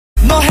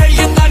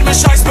med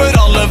sjekk, spør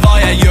alle hva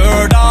jeg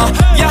gjør da.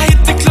 Jeg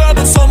hitter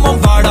kløden som om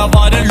hver dag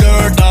var en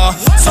lørdag.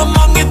 Så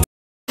mange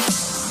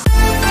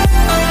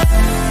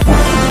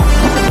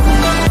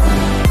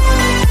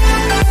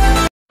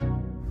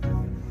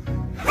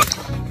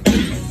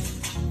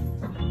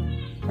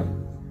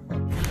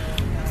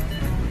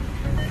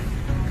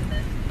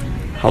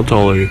How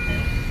tall are you?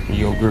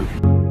 Yogurt.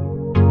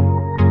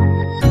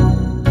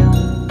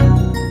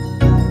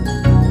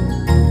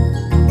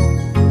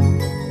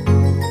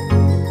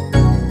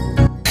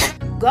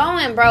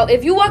 Going, bro.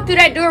 If you walk through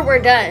that door,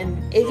 we're done.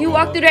 If you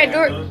walk through that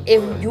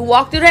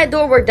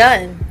door, we're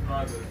done.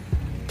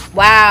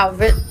 Wow.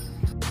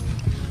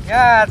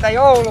 Jäätä,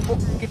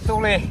 joulupukki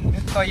tuli.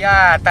 Nyt on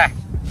jäätä.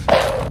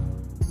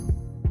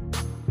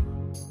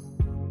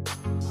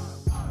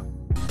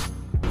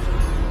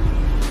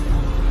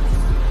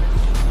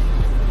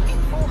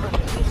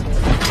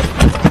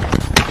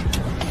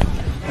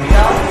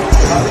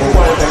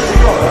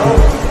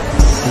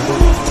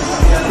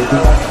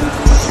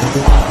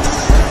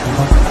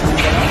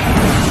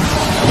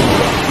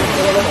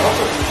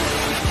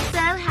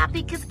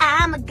 Because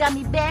I'm a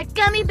gummy bear,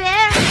 gummy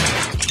bear.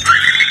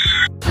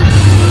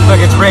 Look,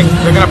 it's rigged.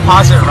 They're gonna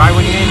pause it right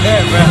when you ain't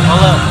there, bro.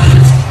 Hold up.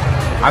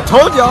 I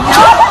told y'all.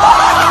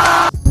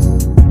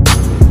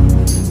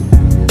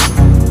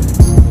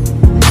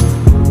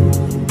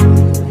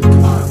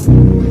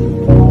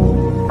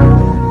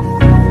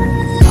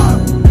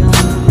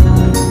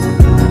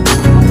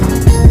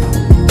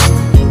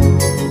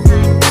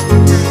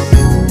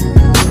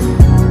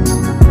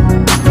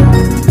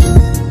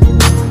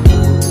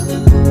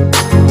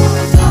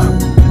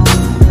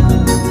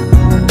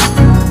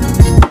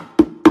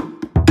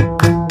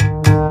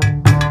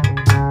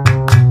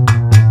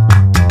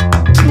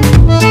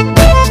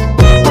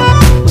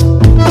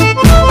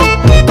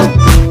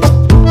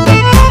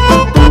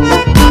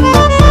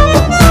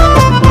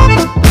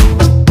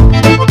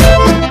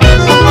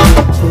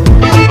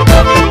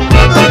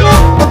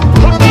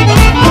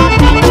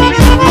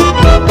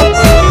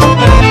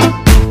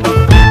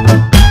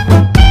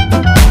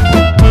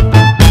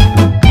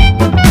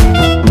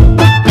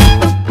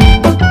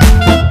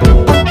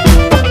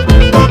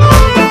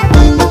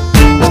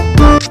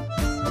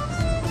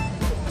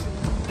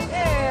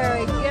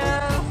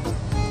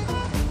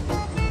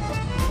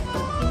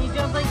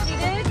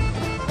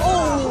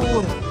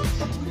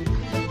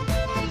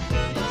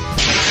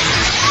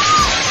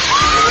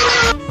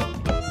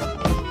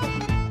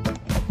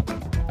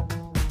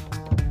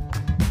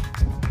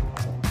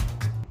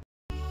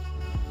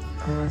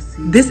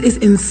 This is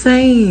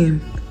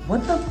insane.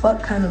 What the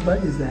fuck kind of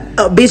bug is that?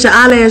 Bitch, an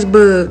eyelash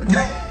bug.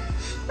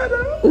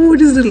 Ooh,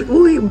 this is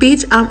ooh,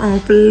 bitch, I'm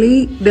on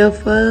fleek. The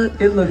fuck?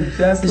 It looks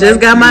just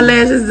like got my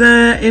lashes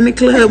done in the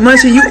club.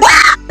 Munching you.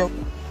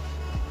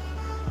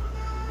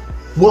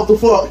 What the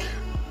fuck?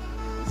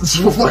 This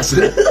is reflects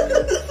it.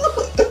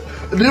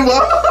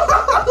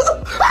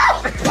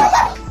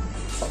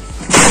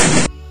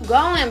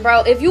 Going,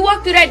 bro. If you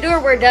walk through that door,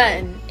 we're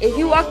done. If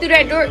you walk through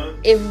that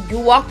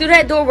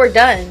door, we're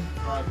done.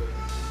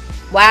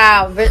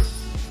 Wow.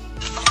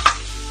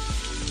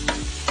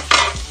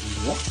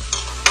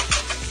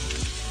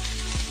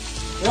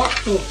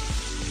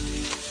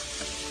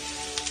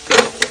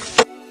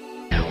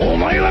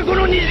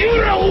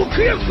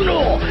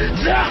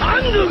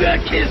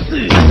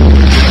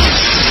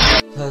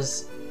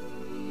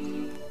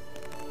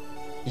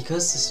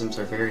 Ecosystems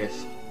are very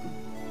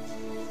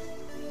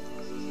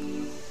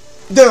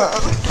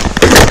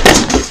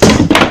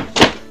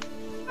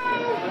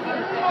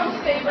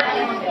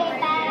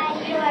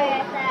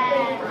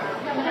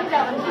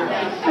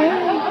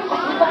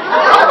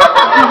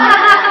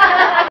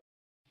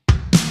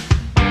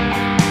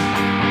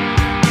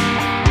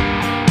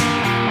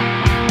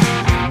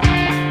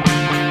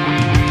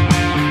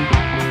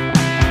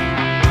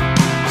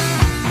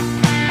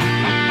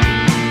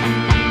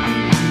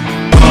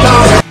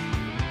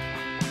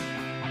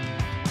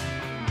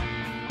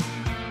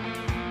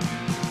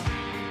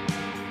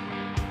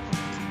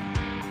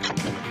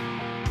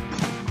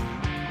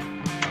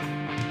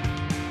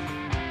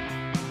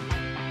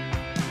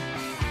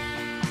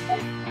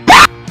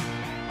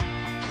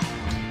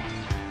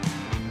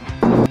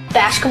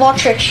Basketball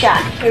trick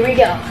shot. Here we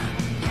go.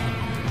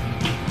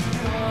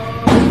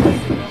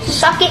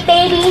 Suck it,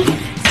 baby.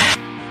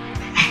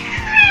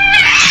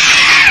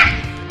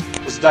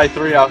 It's day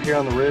 3 out here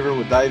on the river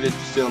with David,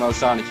 still no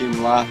sign of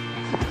human life.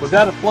 Was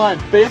that a flying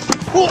fish?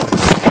 Oh,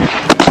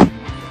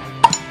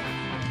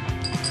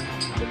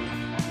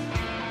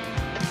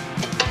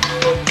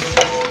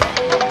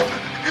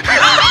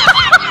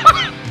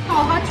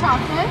 hot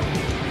chocolate.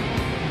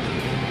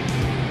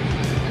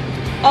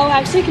 Oh,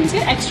 actually, can you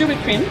get extra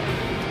whipped cream?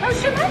 Oh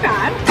shit, my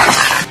bad.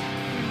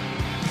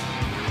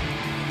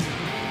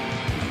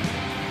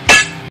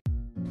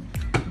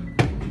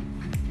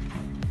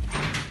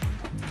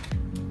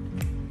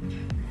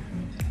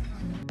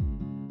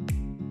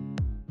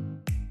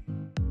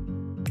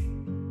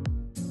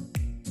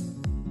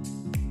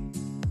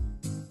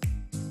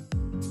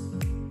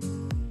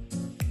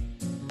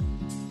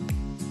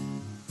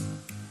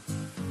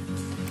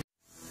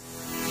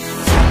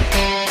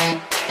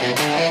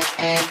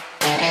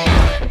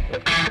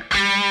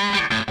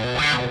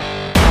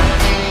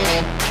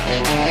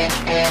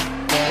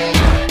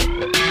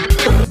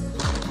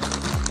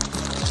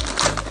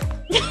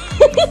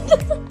 I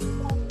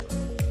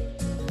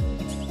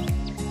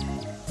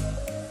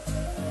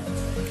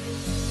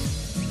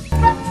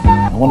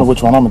wonder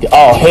which one I'm gonna get.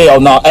 Oh,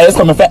 hell no. Hey, it's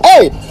coming fast.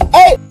 Hey!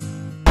 Hey!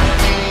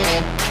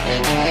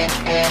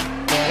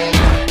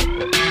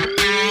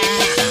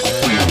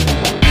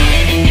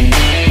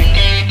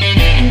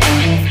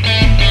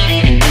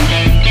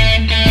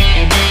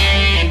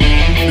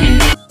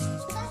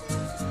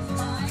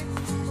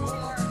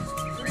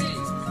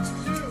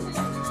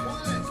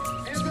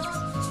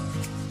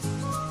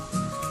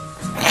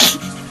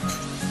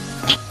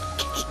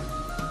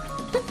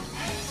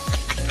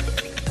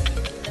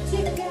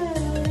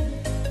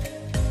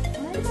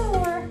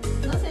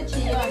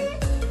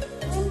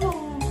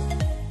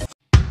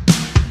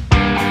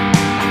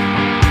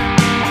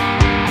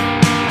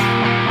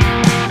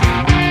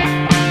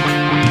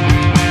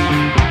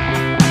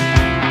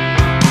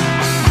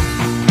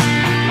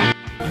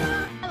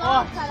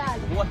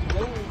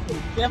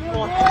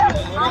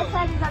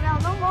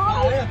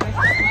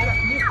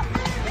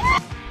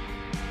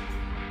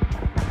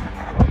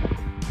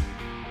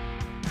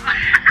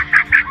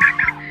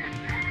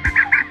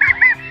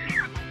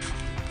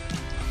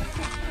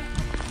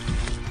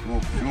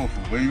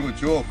 Where you a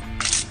joke?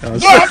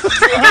 That's it!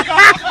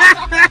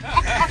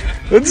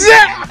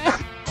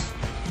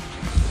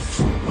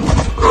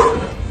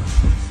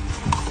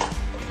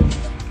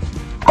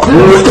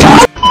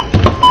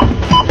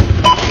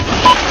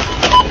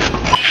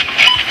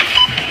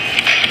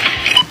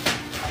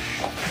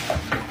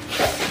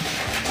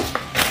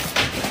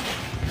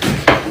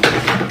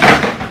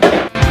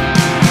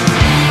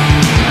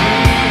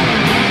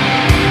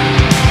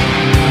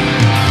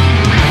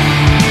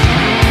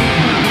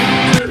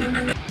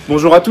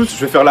 Bonjour à tous,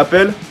 je vais faire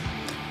l'appel.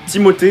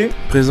 Timothée.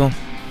 Présent.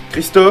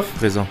 Christophe.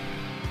 Présent.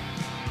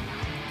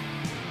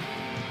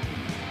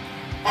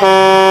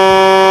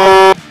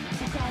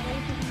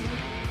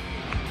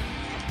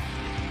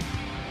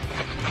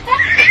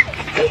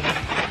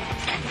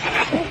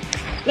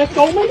 Let's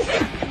go, man.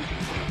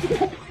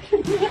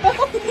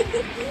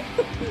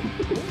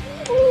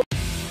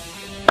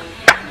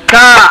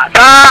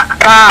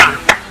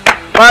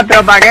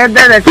 Otro paquete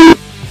de...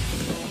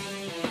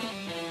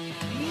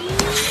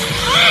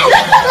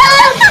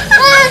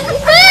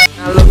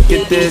 Now look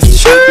at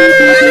this.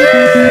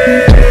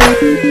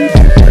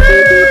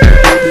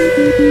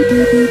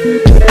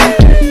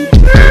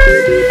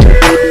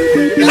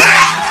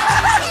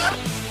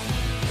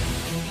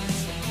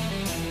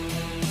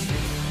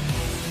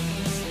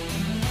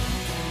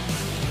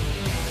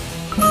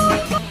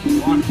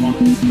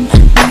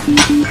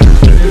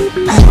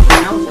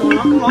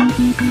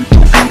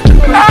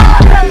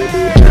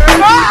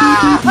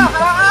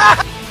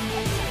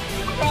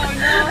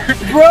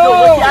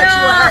 Bro!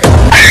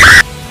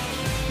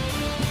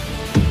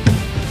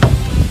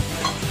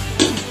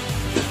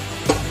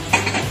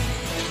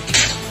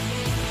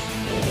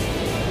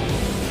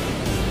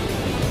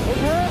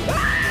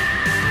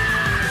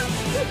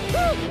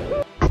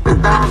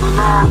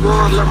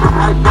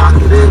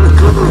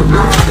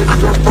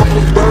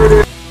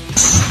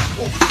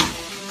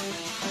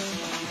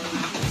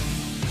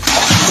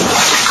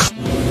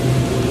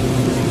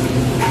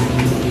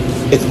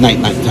 It's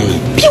night time.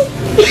 Pew!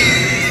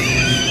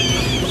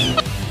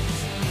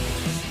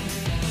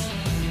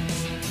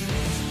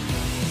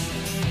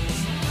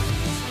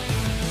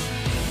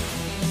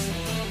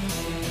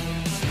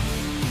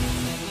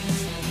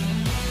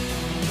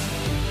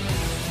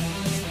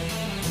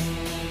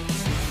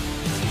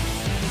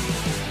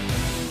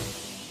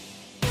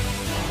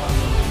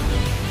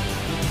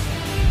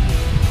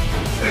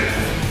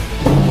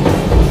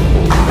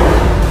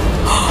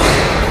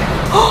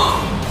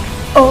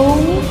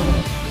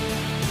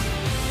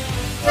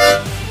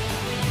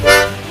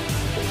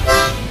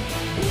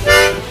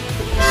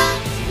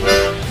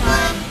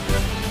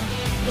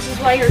 This is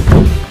why you're.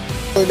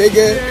 Oh,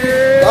 nigga.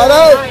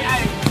 Auto!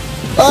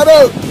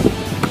 Auto!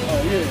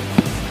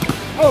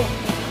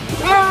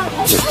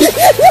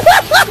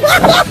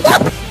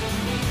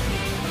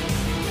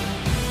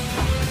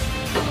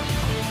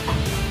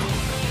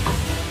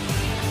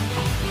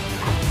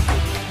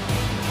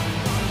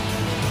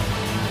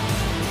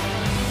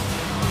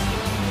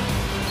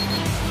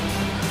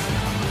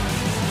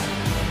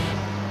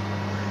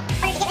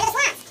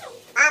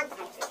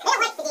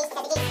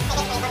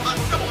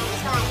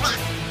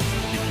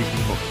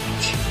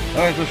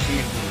 Давай, слушай.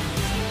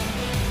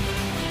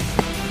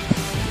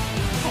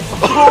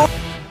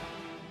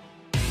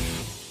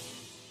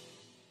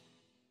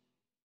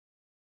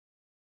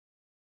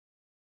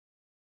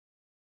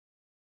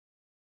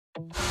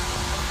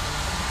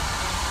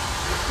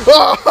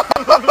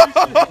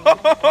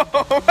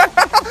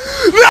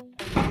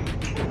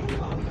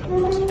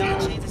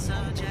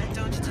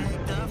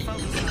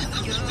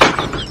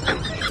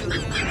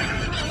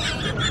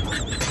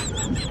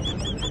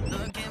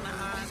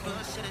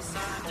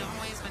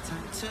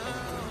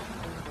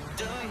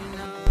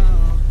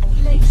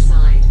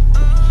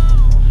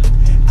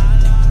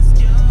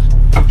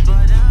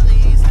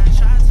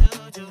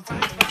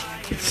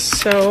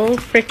 So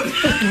freaking.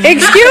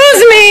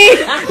 Excuse me!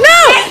 No!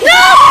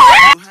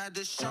 No!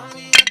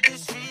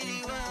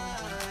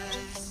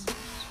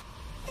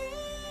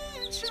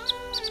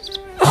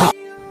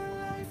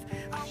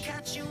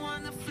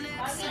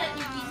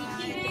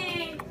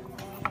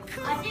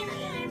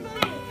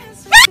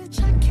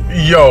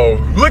 Yo,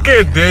 look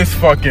at this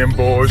fucking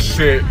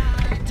bullshit.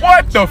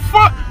 What the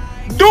fuck?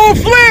 Do a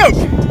flip!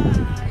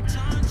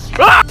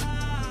 Ah!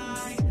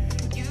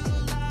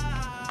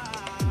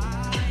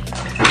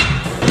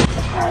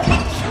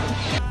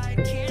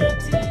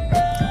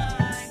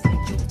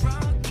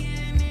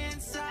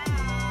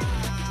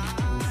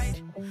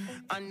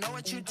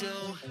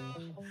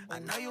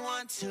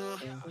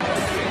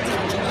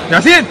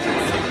 Yasin!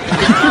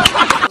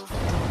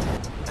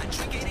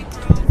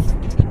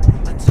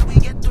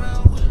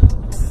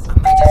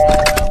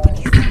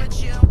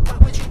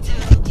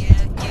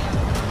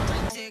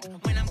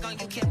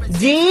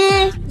 G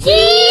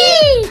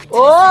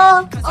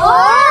O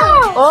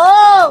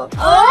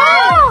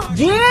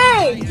G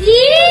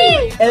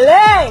L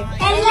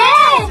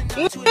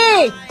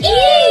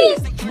E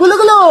Gulu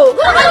gulu.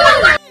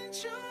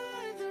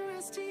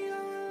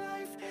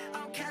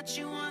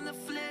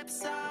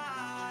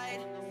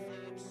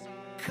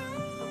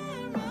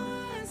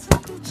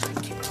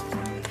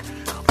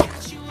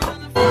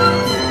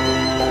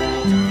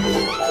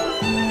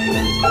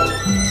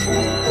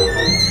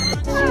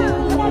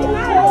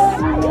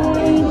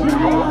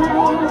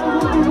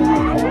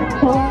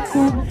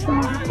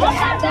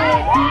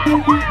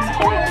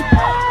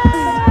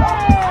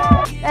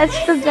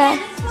 That's the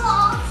best.